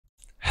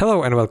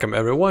Hello and welcome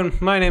everyone,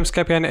 my name is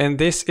Capian and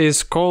this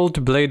is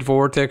called Blade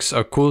Vortex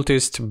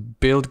Occultist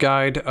build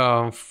guide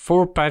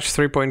for patch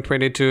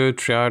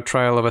 3.22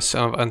 Trial of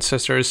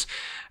Ancestors.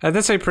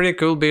 That's a pretty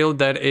cool build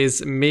that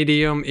is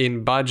medium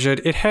in budget.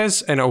 It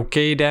has an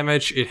okay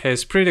damage, it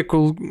has pretty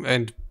cool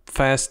and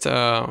fast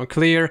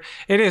clear,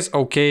 it is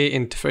okay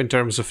in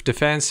terms of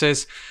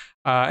defenses.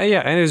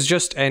 Yeah, and it's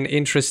just an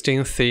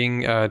interesting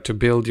thing to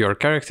build your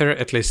character,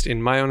 at least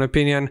in my own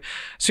opinion.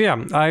 So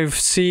yeah, I've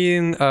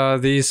seen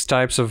these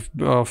types of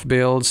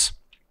builds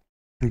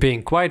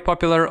being quite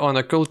popular on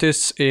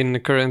Occultists in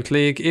current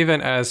league, even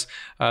as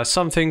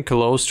something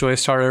close to a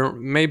starter.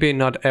 Maybe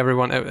not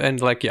everyone, and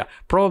like, yeah,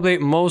 probably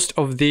most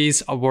of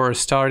these were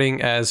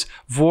starting as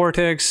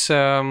Vortex,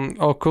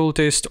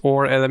 Occultist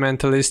or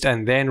Elementalist,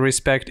 and then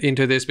respect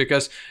into this,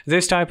 because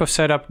this type of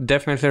setup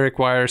definitely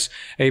requires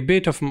a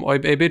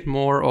bit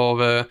more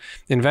of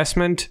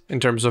investment in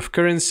terms of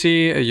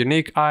currency,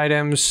 unique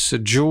items,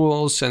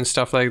 jewels and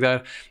stuff like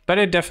that. But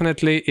it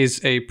definitely is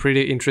a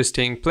pretty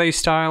interesting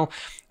playstyle.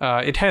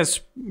 It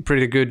has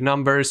pretty good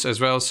numbers as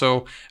well,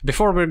 so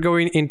before we're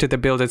going into the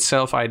build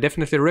itself, I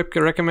definitely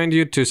recommend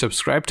you to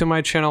subscribe to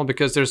my channel,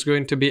 because there's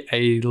going to be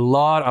a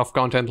lot of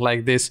content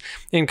like this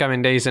in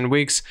coming days and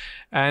weeks.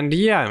 And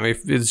yeah,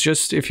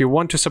 if you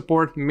want to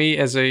support me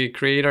as a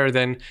creator,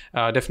 then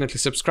definitely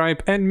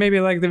subscribe and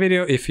maybe like the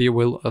video if you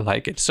will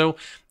like it. So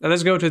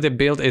let's go to the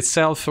build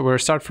itself. We'll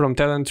start from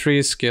talent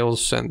tree,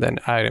 skills, and then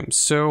items.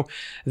 So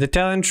the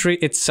talent tree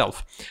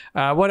itself,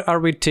 what are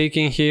we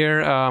taking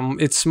here?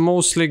 It's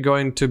mostly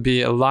going to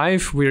be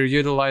alive. We're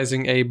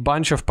utilizing a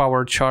bunch of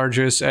power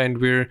charges,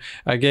 and we're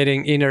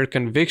getting inner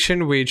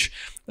conviction, which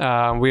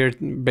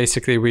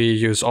we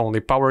use only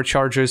power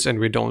charges and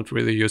we don't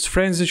really use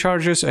frenzy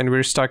charges, and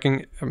we're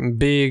stacking a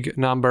big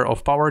number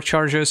of power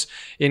charges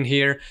in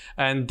here.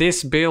 And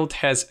this build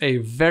has a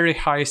very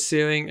high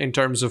ceiling in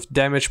terms of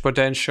damage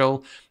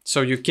potential,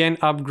 so you can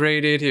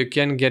upgrade it, you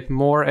can get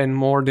more and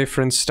more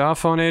different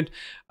stuff on it.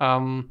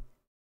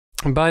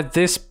 But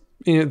this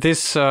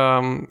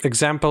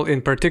example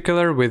in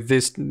particular, with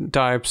this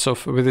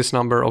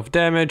number of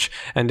damage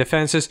and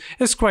defenses,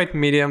 is quite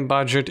medium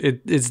budget.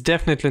 It's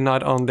definitely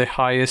not on the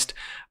highest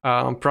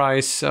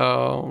price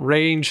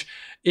range,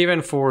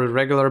 even for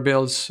regular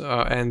builds,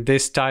 and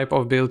this type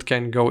of build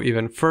can go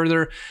even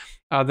further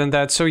than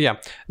that. So yeah,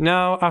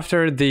 now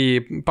after the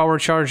power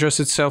charges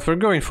itself, we're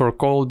going for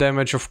cold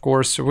damage. Of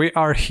course, we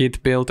are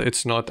hit build,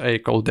 it's not a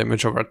cold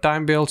damage over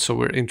time build, so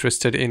we're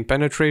interested in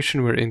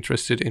penetration, we're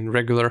interested in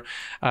regular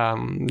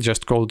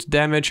just cold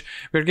damage.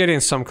 We're getting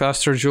some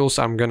cluster jewels,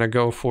 I'm gonna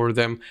go for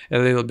them a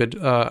little bit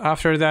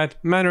after that.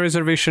 Mana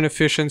reservation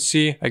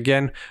efficiency,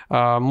 again,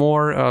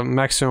 more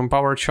maximum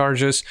power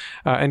charges,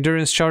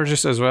 endurance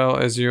charges as well.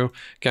 As you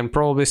can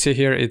probably see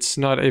here, it's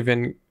not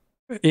even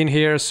in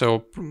here,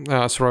 so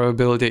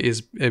survivability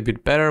is a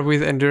bit better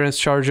with endurance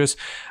charges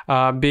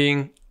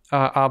being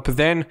up.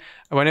 Then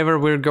whenever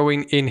we're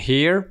going in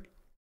here,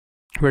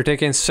 we're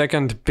taking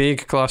second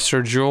big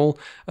cluster jewel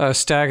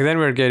stack, then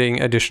we're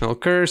getting additional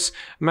curse,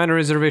 mana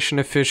reservation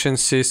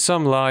efficiency,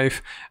 some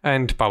life,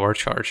 and power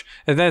charge.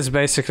 And that's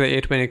basically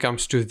it when it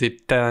comes to the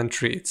talent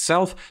tree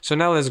itself. So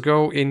now let's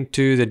go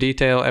into the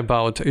detail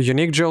about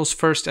unique jewels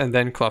first and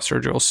then cluster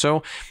jewels.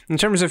 So in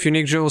terms of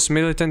unique jewels,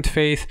 Militant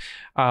Faith,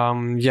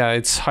 yeah,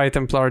 it's High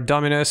Templar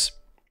Dominus,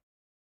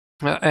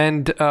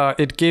 and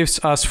it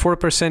gives us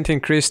 4%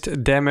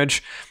 increased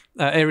damage,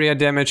 area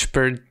damage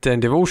per 10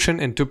 devotion,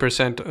 and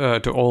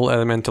 2% to all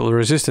elemental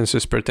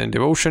resistances per 10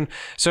 devotion.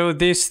 So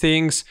these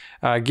things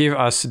give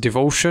us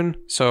devotion.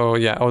 So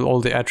yeah,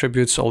 all the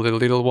attributes, all the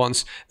little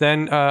ones.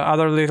 Then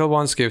other little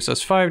ones gives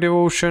us 5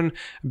 devotion,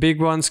 big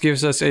ones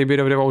gives us a bit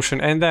of devotion,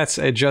 and that's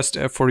just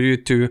for you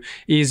to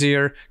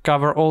easier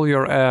cover all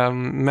your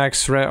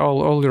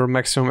all your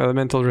maximum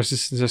elemental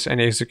resistances.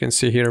 And as you can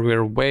see here,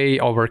 we're way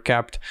over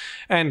capped,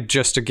 and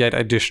just to get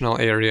additional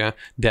area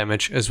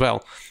damage as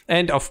well.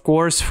 And of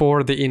course,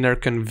 for the inner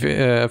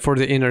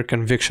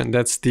conviction,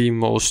 that's the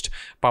most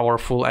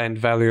powerful and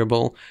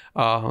valuable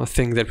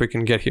thing that we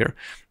can get here.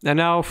 And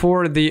now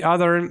for the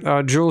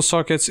other jewel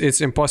sockets,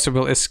 it's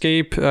impossible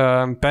escape.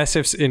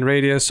 Passives in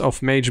radius of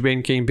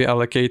Magebane can be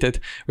allocated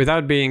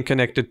without being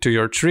connected to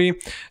your tree.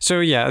 So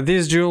yeah,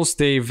 these jewels,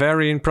 they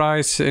vary in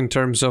price in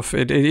terms of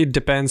it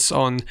depends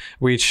on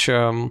which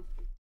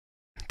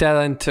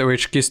talent,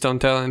 which keystone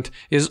talent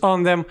is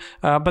on them,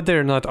 but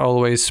they're not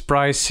always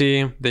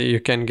pricey. You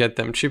can get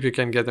them cheap, you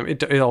can get them,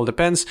 it all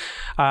depends.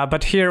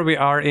 But here we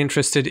are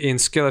interested in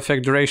skill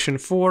effect duration.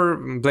 For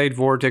Blade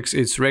Vortex,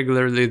 it's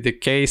regularly the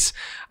case,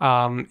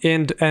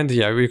 and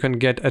yeah, we can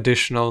get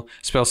additional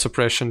spell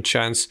suppression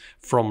chance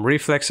from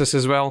reflexes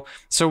as well.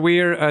 So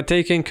we're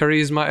taking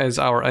charisma as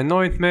our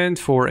anointment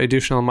for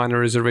additional mana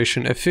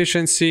reservation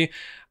efficiency.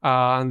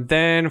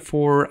 Then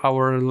for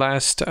our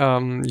last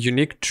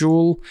unique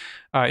jewel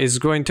is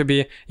going to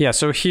be, yeah,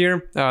 so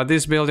here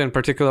this build in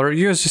particular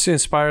uses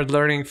inspired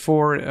learning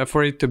for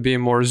it to be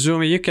more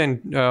zoomy. You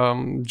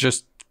can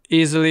just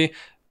easily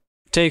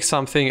take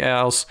something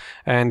else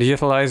and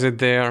utilize it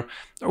there,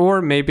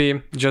 or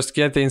maybe just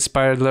get the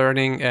inspired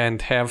learning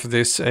and have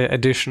this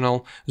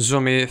additional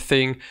zoomy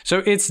thing. So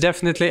it's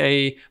definitely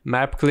a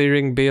map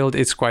clearing build.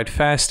 It's quite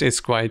fast, it's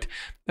quite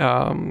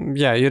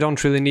yeah, you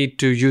don't really need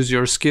to use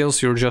your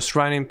skills. You're just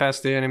running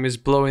past the enemies,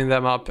 blowing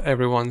them up,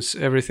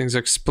 everything's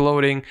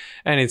exploding,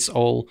 and it's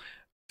all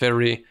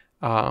very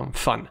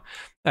fun.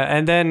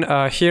 And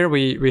then here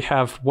we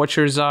have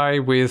Watcher's Eye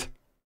with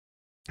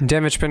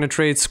damage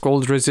penetrates,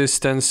 cold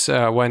resistance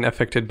when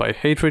affected by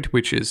hatred,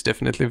 which is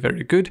definitely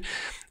very good.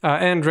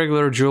 And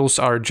regular jewels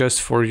are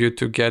just for you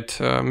to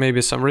get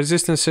maybe some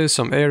resistances,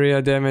 some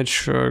area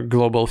damage,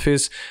 global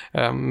fizz,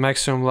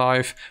 maximum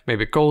life,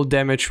 maybe cold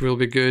damage will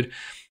be good.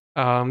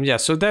 Yeah,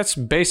 so that's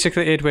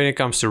basically it when it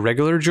comes to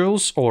regular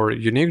jewels or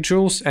unique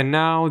jewels. And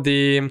now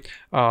the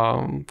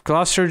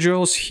cluster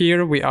jewels,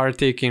 here we are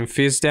taking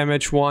fizz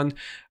damage 1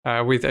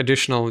 with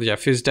additional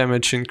fizz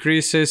damage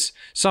increases,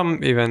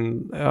 some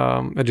even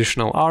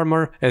additional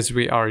armor, as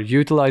we are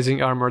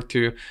utilizing armor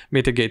to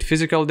mitigate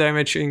physical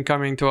damage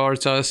incoming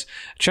towards us.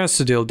 Chance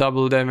to deal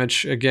double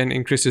damage, again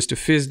increases to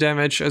fizz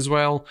damage as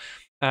well.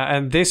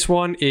 And this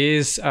one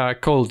is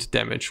cold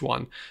damage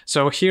 1.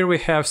 So here we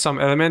have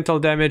some elemental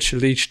damage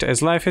leached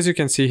as life. As you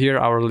can see here,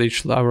 our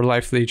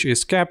life leech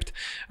is capped.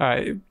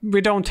 We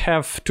don't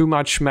have too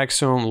much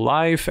maximum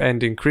life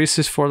and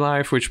increases for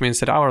life, which means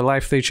that our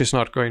life leech is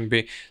not going to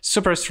be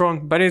super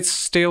strong, but it's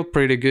still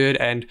pretty good.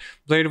 And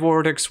Blade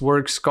Vortex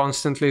works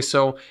constantly,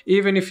 so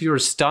even if you're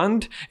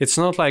stunned, it's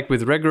not like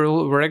with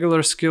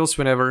regular skills.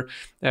 Whenever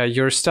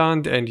you're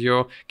stunned and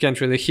you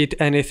can't really hit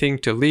anything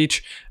to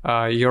leech,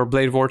 your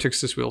Blade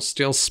Vortexes will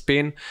still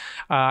spin.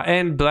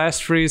 And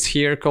Blast Freeze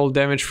here, cold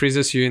damage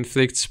freezes you,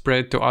 inflict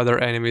spread to other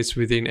enemies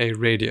within a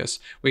radius,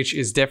 which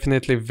is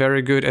definitely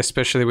very good,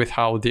 especially with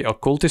how the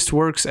Occultist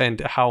works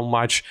and how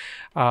much,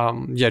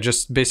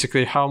 just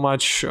basically how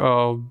much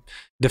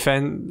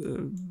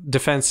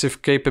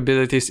defensive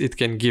capabilities it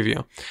can give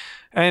you.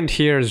 And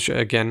here's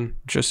again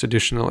just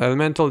additional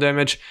elemental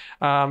damage.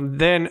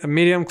 Then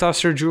medium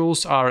cluster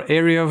jewels are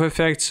area of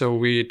effect, so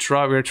we're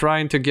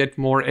trying to get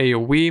more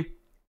AoE,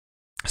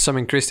 some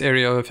increased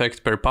area of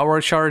effect per power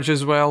charge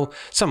as well,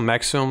 some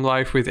maximum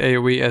life with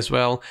AoE as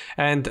well,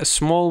 and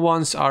small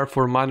ones are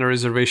for mana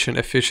reservation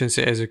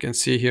efficiency. As you can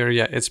see here,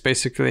 it's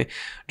basically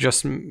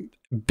just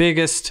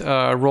biggest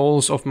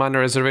rolls of mana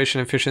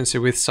reservation efficiency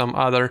with some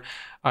other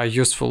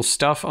useful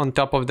stuff on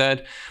top of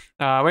that.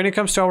 When it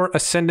comes to our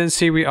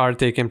ascendancy, we are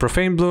taking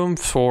Profane Bloom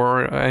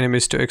for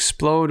enemies to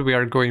explode. We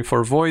are going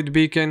for Void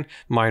Beacon,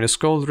 minus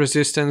cold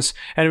resistance,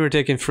 and we're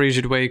taking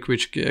Frigid Wake,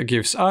 which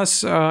gives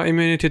us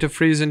immunity to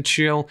freeze and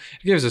chill.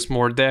 It gives us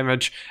more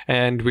damage,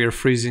 and we're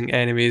freezing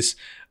enemies.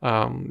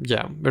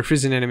 We're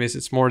freezing enemies,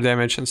 it's more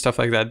damage and stuff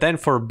like that. Then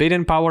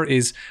Forbidden Power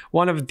is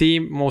one of the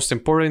most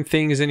important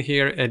things in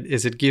here,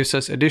 is it gives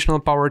us additional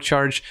power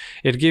charge.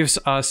 It gives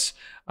us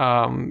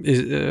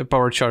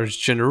power charge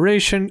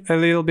generation a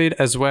little bit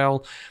as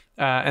well,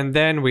 and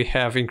then we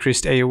have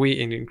increased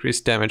AoE and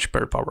increased damage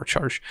per power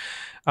charge.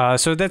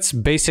 So that's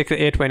basically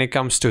it when it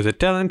comes to the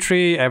talent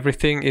tree.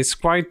 Everything is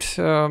quite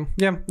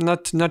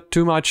not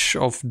too much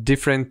of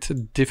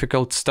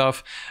difficult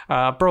stuff.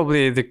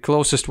 Probably the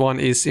closest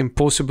one is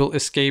Impossible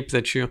Escape,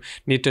 that you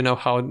need to know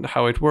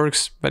how it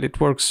works, but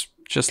it works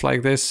just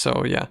like this.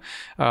 So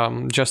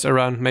just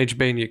around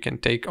Magebane you can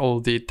take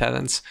all the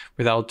talents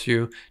without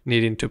you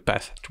needing to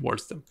path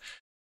towards them.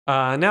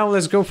 Now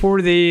let's go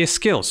for the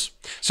skills.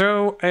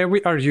 So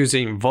we are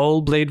using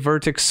Vol Blade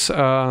Vertex.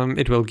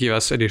 It will give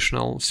us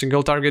additional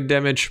single target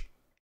damage.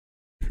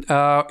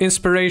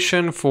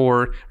 Inspiration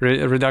for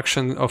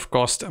reduction of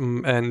cost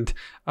and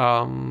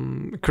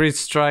crit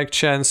strike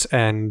chance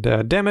and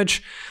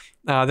damage.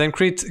 Then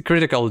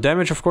critical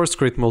damage, of course.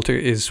 Crit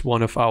multi is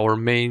one of our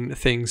main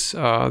things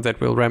that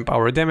will ramp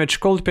our damage.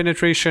 Cold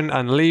penetration,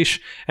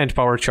 unleash, and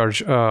power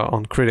charge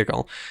on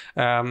critical.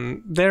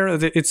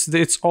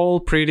 It's all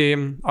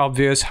pretty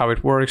obvious how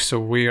it works. So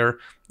we're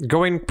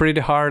going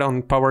pretty hard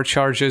on power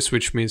charges,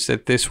 which means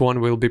that this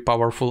one will be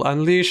powerful.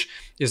 Unleash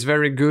is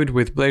very good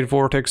with Blade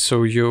Vortex,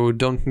 so you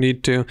don't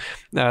need to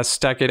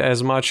stack it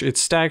as much. It's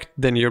stacked,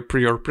 then you're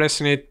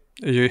pressing it.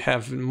 You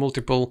have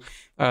multiple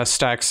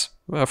stacks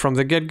from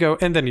the get-go,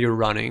 and then you're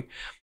running,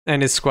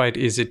 and it's quite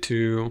easy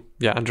to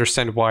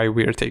understand why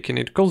we're taking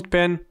it. Cold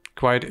pen,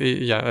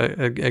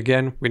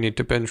 again, we need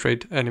to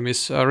penetrate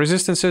enemies'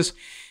 resistances,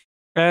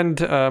 and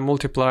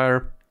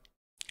multiplier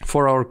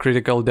for our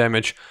critical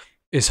damage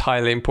is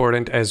highly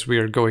important, as we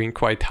are going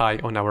quite high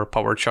on our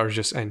power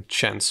charges and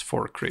chance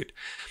for crit.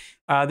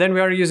 Then we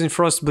are using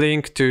Frost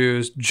Blink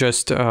to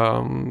just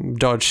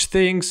dodge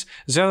things,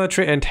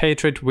 Zealotry and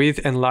Hatred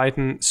with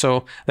Enlighten.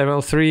 So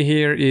level 3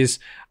 here is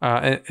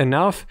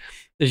enough.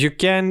 You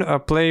can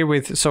play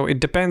with, so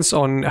it depends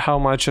on how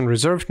much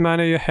unreserved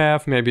mana you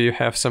have. Maybe you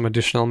have some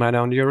additional mana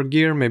on your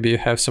gear, maybe you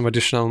have some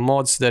additional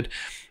mods that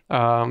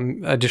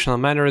additional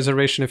mana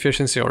reservation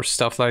efficiency or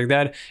stuff like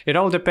that. It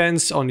all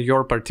depends on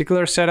your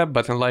particular setup,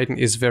 but Enlighten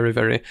is very,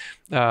 very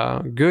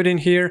good in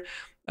here.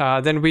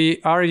 Then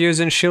we are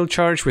using Shield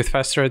Charge with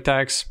faster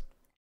attacks.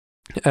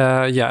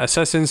 Yeah,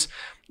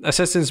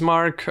 Assassin's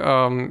Mark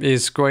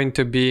is going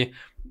to be,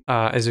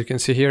 as you can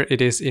see here,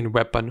 it is in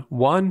weapon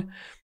 1.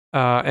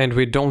 And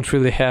we don't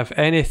really have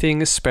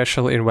anything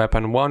special in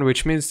weapon 1,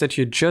 which means that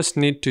you just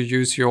need to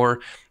use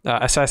your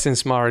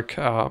Assassin's Mark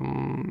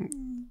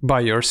by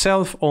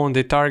yourself on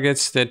the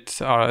targets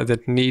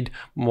that need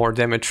more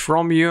damage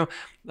from you.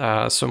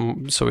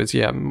 So it's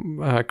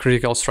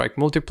critical strike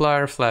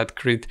multiplier, flat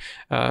crit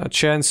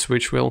chance,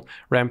 which will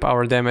ramp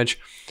our damage.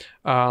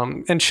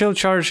 And shield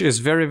charge is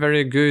very,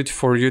 very good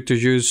for you to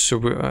use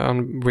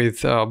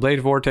with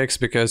Blade Vortex,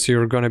 because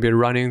you're going to be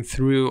running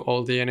through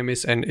all the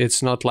enemies, and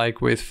it's not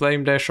like with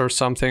Flame Dash or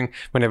something,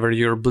 whenever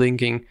you're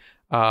blinking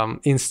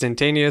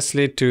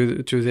instantaneously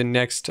to the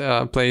next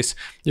place.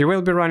 You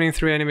will be running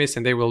through enemies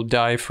and they will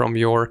die from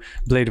your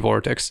Blade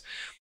Vortex.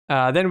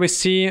 Then we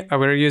see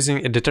we're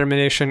using a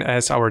Determination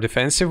as our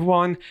defensive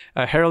one,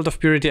 Herald of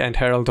Purity and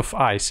Herald of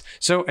Ice.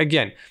 So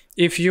again,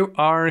 if you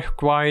are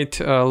quite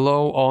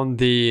low on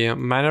the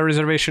mana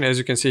reservation, as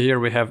you can see here,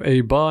 we have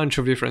a bunch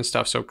of different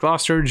stuff. So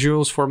Cluster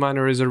Jewels for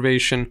mana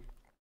reservation,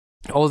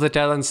 all the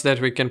talents that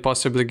we can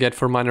possibly get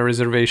for mana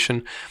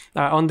reservation.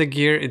 On the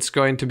gear, it's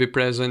going to be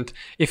present.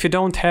 If you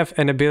don't have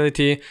an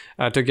ability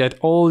to get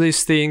all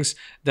these things,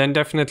 then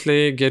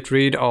definitely get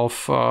rid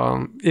of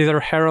either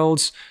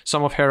Heralds,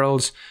 some of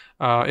Heralds.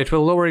 It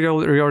will lower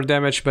your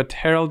damage, but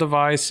Herald of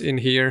Ice in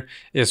here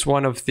is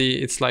one of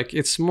the,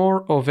 it's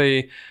more of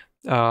a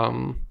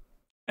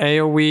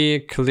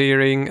AoE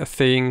clearing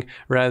thing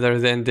rather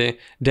than the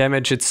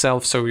damage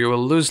itself. So you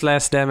will lose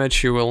less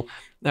damage, you will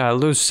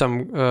lose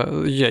some,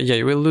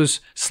 you will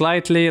lose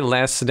slightly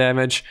less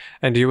damage,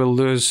 and you will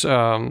lose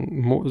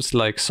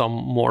some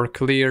more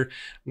clear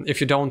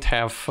if you don't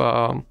have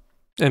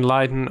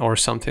Enlighten or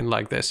something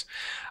like this.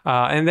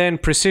 And then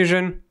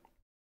Precision.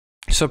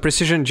 So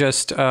Precision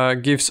just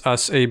gives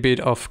us a bit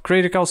of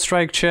critical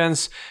strike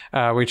chance,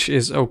 which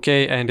is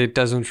okay, and it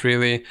doesn't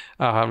really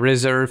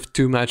reserve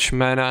too much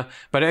mana.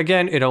 But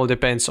again, it all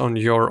depends on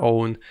your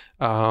own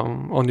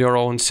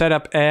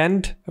setup,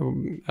 and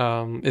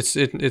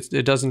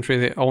it doesn't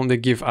really only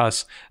give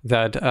us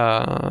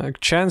that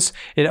chance.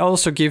 It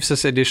also gives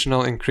us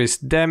additional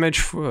increased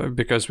damage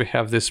because we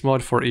have this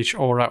mod for each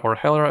aura or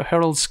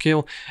herald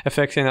skill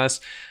affecting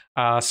us.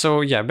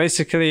 So yeah,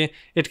 basically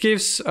it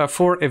gives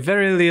for a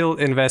very little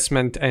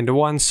investment and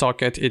one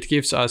socket, it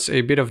gives us a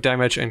bit of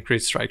damage and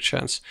crit strike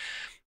chance.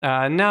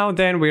 Now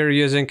then we're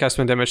using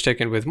custom damage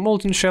taken with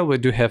Molten Shell. We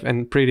do have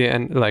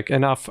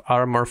enough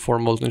armor for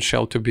Molten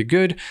Shell to be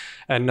good,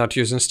 and not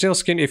using Steel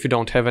Skin. If you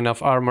don't have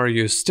enough armor,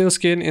 use Steel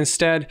Skin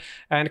instead.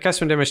 And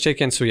custom damage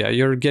taken, so yeah,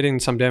 you're getting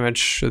some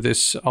damage.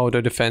 This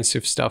auto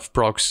defensive stuff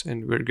procs,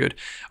 and we're good.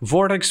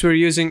 Vortex we're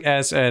using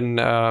as an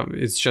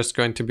it's just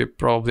going to be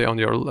probably on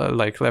your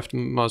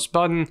leftmost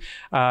button.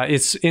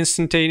 It's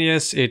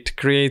instantaneous. It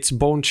creates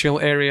bone chill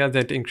area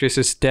that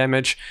increases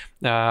damage.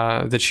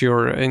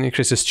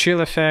 Increases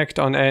chill effect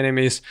on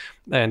enemies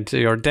and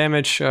your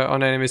damage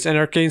on enemies. And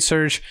Arcane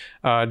Surge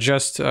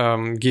just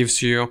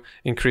gives you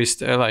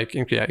increased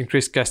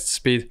cast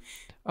speed,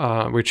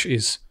 which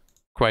is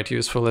quite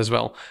useful as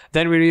well.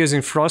 Then we're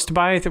using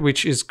Frostbite,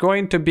 which is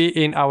going to be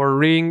in our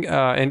ring,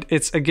 and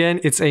it's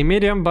a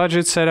medium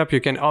budget setup.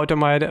 You can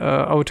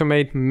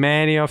automate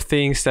many of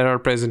things that are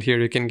present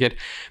here. You can get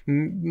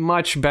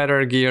much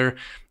better gear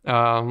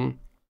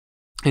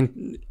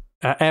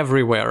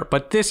everywhere,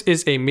 but this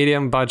is a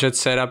medium budget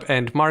setup,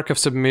 and Mark of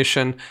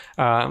Submission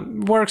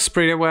works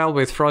pretty well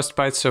with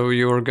Frostbite. So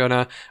you're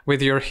gonna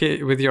with your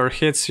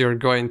hits you're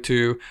going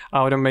to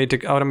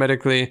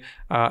automatically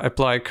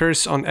apply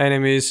Curse on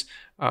enemies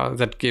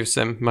that gives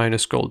them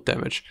minus gold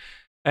damage.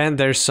 And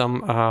there's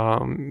some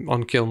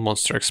on kill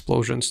monster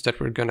explosions that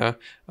we're gonna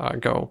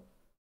go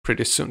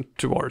pretty soon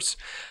towards.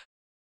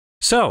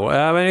 So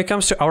when it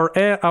comes to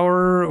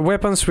our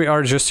weapons, we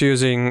are just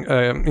using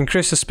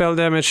increased spell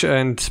damage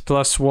and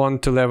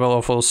 +1 to level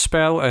of all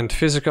spell and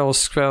physical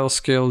spell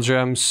skill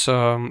gems.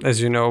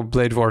 As you know,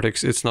 Blade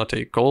Vortex, it's not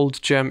a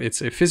gold gem,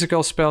 it's a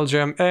physical spell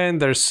gem,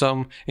 and there's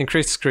some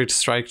increased crit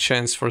strike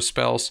chance for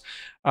spells.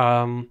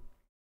 And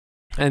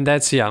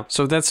that's,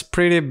 so that's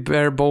pretty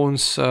bare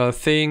bones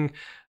thing.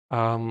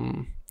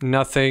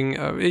 Nothing,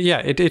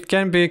 it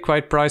can be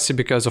quite pricey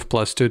because of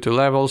 +2 to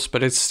levels,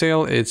 but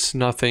it's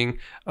nothing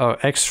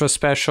extra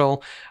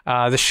special.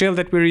 The shield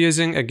that we're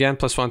using, again,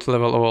 +1 to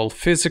level of all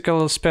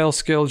physical spell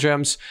skill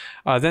gems,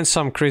 then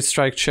some crit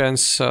strike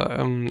chance,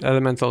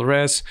 elemental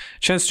res,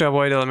 chance to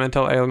avoid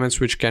elemental ailments,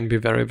 which can be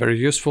very, very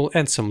useful,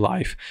 and some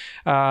life.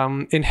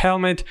 In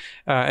helmet,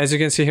 as you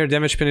can see here,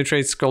 damage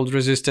penetrates, cold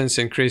resistance,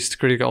 increased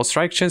critical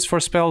strike chance for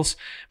spells,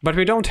 but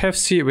we don't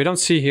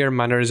see here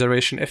mana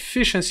reservation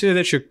efficiency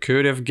that you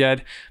could have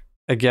get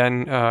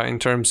again in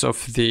terms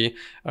of the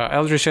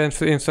Eldritch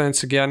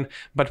Influence again,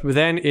 but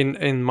then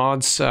in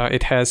mods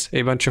it has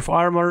a bunch of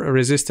armor,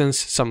 resistance,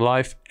 some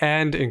life,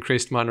 and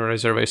increased mana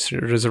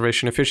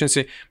reservation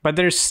efficiency, but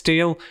there's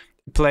still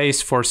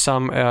place for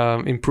some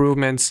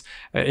improvements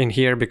in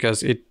here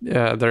because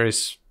there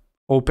is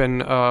open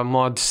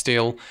mod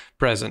still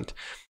present.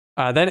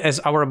 Then as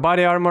our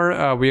body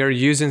armor, we are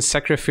using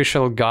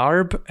Sacrificial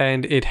Garb,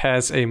 and it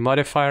has a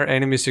modifier: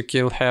 enemies you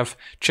kill have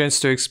chance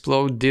to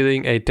explode,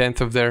 dealing 1/10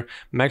 of their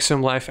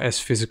maximum life as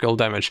physical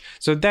damage.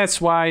 So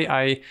that's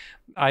why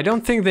I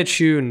don't think that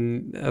you,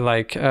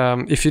 like,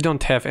 if you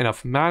don't have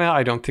enough mana,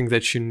 I don't think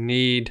that you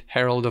need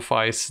Herald of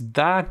Ice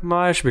that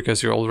much,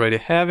 because you already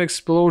have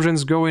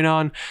explosions going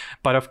on.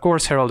 But of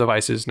course, Herald of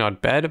Ice is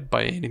not bad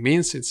by any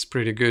means. It's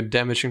pretty good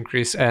damage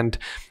increase and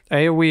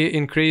AoE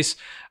increase.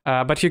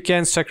 But you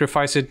can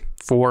sacrifice it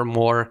for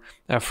more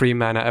free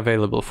mana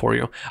available for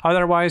you.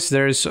 Otherwise,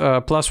 there's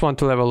 +1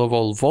 to level of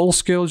all Vol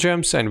skill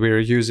gems, and we're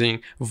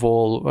using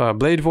Vol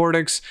Blade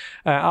Vortex.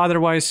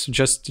 Otherwise,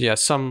 just, yeah,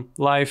 some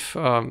life,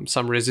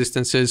 some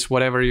resistances,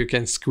 whatever you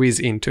can squeeze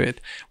into it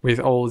with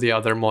all the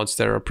other mods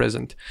that are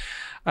present.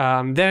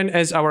 Then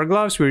as our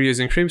gloves, we're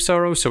using Crimson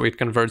Sorrow, so it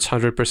converts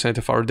 100%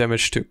 of our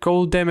damage to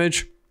cold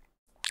damage.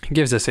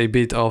 Gives us a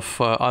bit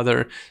of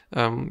other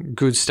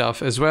good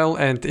stuff as well,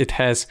 and it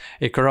has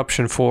a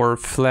corruption for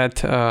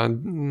flat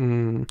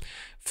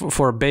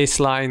for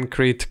baseline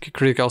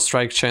critical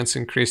strike chance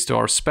increase to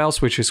our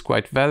spells, which is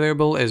quite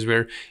valuable as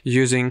we're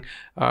using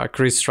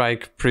crit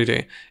strike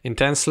pretty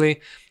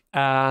intensely.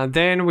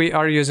 Then we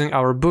are using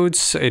our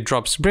boots. It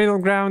drops Brittle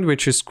Ground,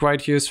 which is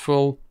quite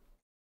useful.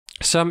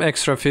 Some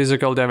extra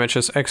physical damage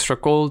as extra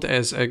cold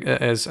as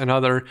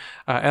another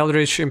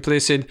Eldritch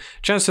implicit,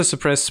 chance to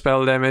suppress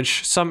spell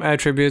damage, some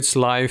attributes,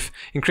 life,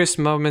 increased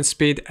movement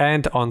speed,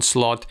 and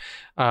onslaught,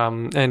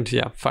 and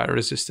yeah, fire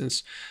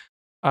resistance.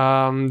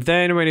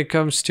 Then when it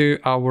comes to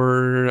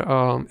our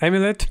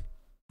amulet,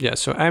 yeah,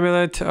 so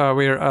amulet,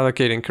 we are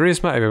allocating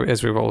charisma,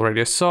 as we've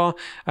already saw.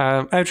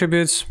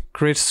 Attributes,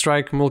 crit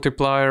strike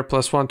multiplier,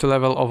 +1 to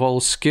level of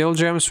all skill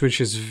gems, which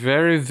is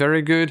very,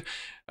 very good.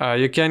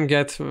 You can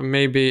get,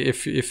 maybe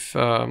if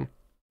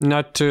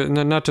not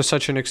to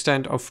such an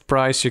extent of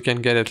price, you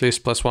can get at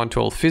least +1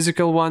 to all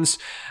physical ones.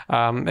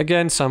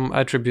 Again, some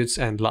attributes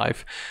and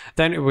life.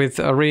 Then with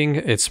a ring,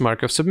 it's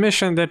Mark of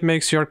Submission that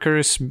makes your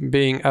curse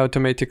being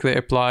automatically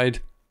applied.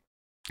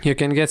 You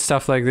can get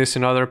stuff like this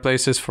in other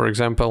places, for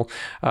example,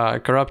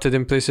 Corrupted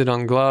Implicit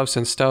on gloves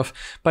and stuff,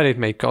 but it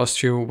may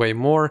cost you way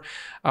more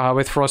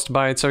with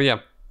Frostbite. So yeah,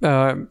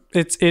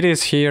 it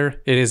is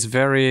here. It is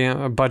very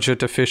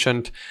budget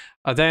efficient.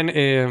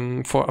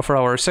 Then for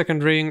our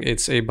second ring,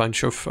 it's a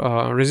bunch of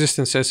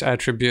resistances,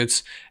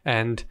 attributes,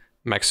 and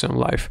maximum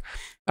life.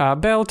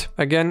 Belt,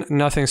 again,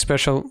 nothing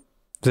special.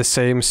 The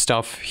same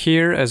stuff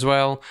here as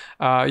well.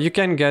 You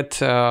can get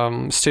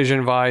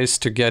Stygian Vice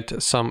to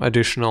get some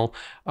additional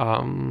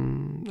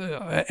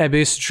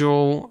Abyss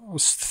Jewel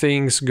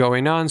things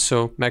going on.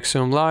 So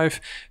maximum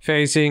life,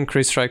 phasing,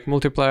 crit strike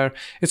multiplier.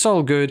 It's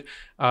all good,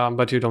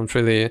 but you don't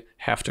really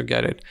have to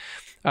get it.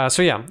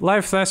 So yeah,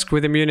 Life Flask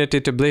with immunity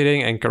to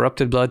bleeding and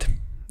corrupted blood.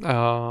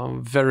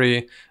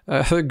 Very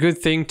good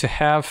thing to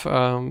have,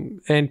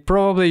 and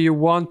probably you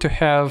want to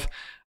have,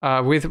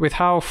 with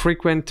how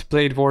frequent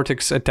Blade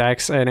Vortex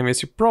attacks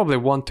enemies, you probably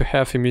want to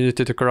have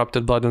immunity to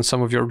corrupted blood on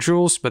some of your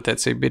jewels, but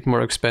that's a bit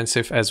more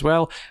expensive as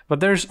well.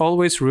 But there's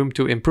always room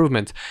to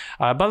improvement.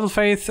 Battle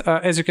Faith,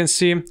 as you can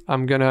see,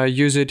 I'm gonna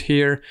use it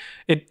here.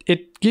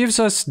 It gives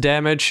us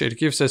damage, it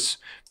gives us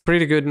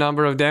pretty good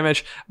number of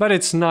damage, but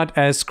it's not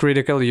as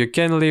critical. You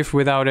can live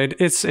without it.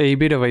 It's a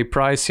bit of a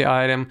pricey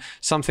item,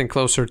 something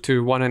closer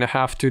to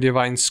 1.5 to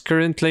divines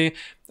currently.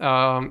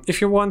 If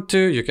you want to,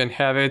 you can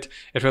have it.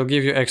 It will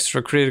give you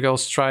extra critical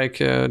strike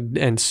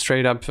and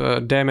straight up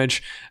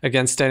damage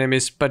against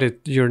enemies,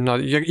 but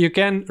you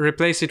can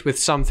replace it with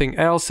something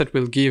else that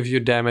will give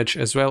you damage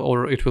as well,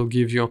 or it will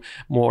give you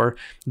more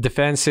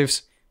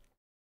defensives.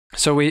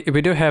 So we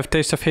do have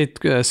Taste of Hate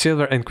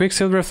Silver and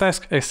Quicksilver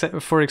Flask.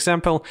 For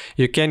example,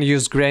 you can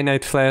use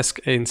Granite Flask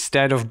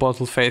instead of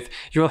Bottle Faith.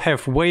 You will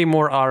have way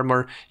more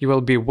armor, you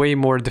will be way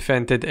more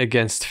defended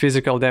against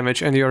physical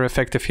damage, and your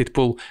effective hit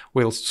pool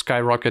will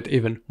skyrocket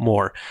even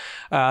more.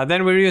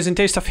 Then we're using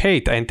Taste of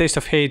Hate, and Taste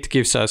of Hate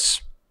gives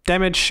us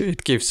damage,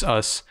 it gives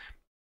us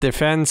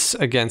defense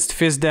against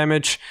fist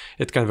damage,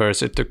 it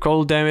converts it to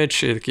cold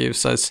damage, it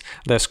gives us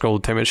less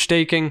cold damage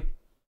taking.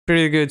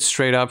 Pretty good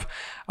straight up.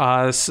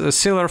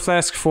 Silver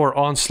Flask for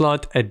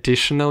Onslaught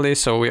additionally,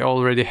 so we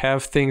already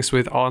have things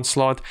with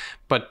Onslaught,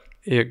 but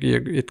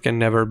it can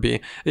never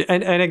be.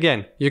 And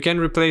again, you can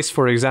replace,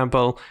 for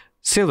example,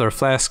 Silver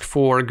Flask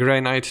for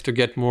Granite to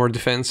get more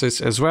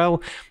defenses as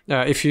well.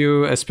 If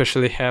you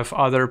especially have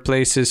other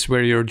places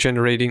where you're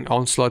generating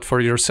Onslaught for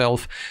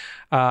yourself.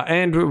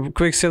 And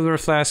Quicksilver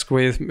Flask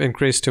with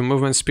increase to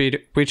movement speed,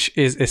 which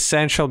is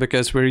essential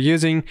because we're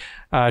using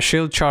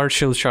Shield Charge.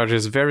 Shield Charge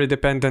is very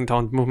dependent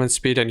on movement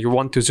speed, and you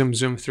want to zoom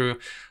through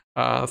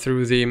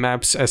the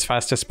maps as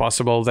fast as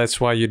possible. That's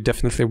why you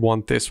definitely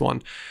want this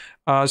one.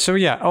 So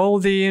yeah, all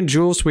the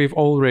jewels we've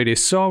already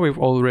saw, we've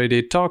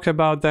already talked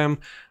about them.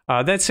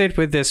 That's it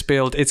with this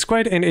build. It's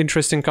quite an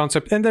interesting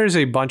concept, and there's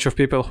a bunch of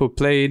people who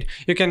played.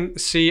 You can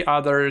see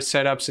other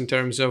setups in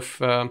terms of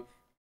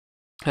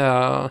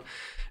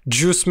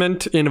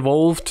juicement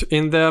involved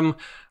in them.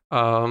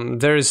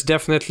 There is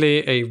definitely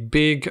a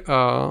big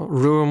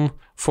room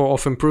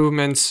of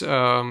improvements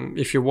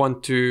if you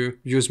want to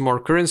use more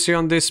currency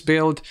on this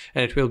build,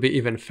 and it will be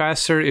even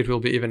faster, it will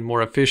be even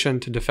more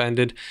efficient to defend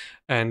it,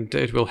 and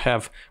it will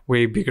have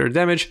way bigger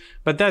damage.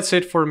 But that's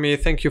it for me.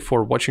 Thank you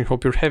for watching.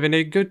 Hope you're having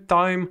a good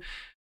time.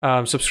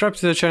 Subscribe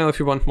to the channel if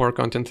you want more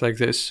content like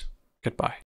this. Goodbye.